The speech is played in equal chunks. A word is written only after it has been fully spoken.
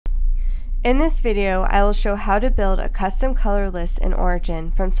In this video, I will show how to build a custom color list in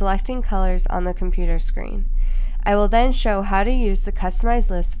Origin from selecting colors on the computer screen. I will then show how to use the customized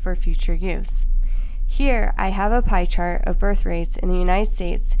list for future use. Here, I have a pie chart of birth rates in the United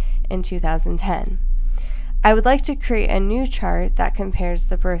States in 2010. I would like to create a new chart that compares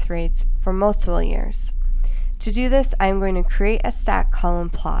the birth rates for multiple years. To do this, I am going to create a stack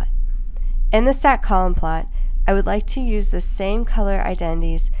column plot. In the stack column plot, I would like to use the same color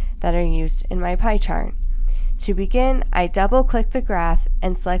identities that are used in my pie chart. To begin, I double-click the graph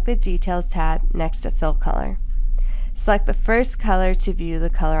and select the Details tab next to Fill Color. Select the first color to view the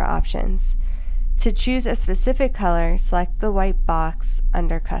color options. To choose a specific color, select the white box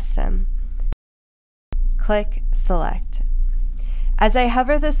under Custom. Click Select. As I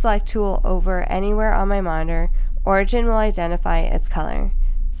hover the Select tool over anywhere on my monitor, Origin will identify its color.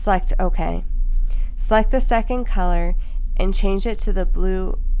 Select OK. Select the second color and change it to the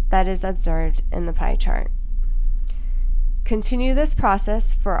blue that is observed in the pie chart. Continue this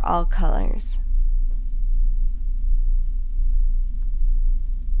process for all colors.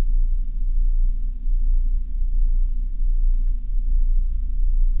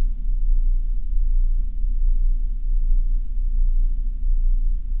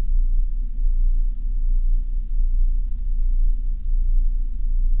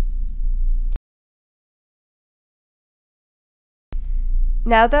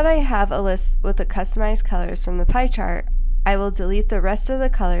 Now that I have a list with the customized colors from the pie chart, I will delete the rest of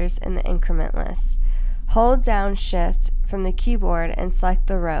the colors in the increment list. Hold down Shift from the keyboard and select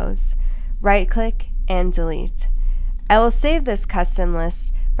the rows. Right-click and delete. I will save this custom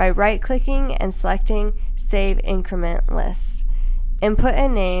list by right-clicking and selecting Save Increment List. Input a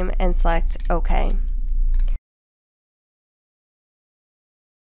name and select OK.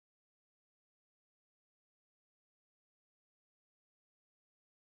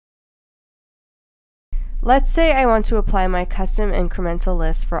 Let's say I want to apply my custom incremental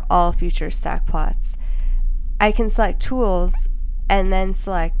list for all future stack plots. I can select Tools and then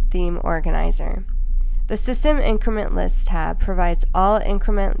select Theme Organizer. The System Increment List tab provides all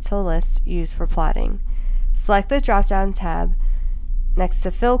incremental lists used for plotting. Select the drop-down tab next to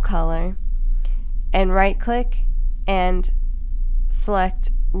Fill Color and right-click and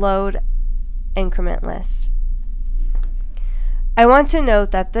select Load Increment List. I want to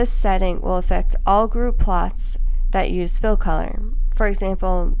note that this setting will affect all group plots that use fill color. For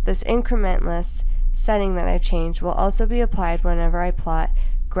example, this increment list setting that I've changed will also be applied whenever I plot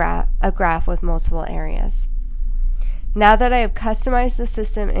a graph with multiple areas. Now that I have customized the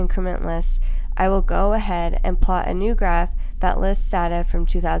system increment list, I will go ahead and plot a new graph that lists data from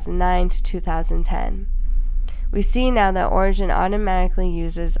 2009 to 2010. We see now that Origin automatically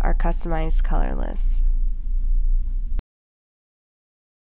uses our customized color list.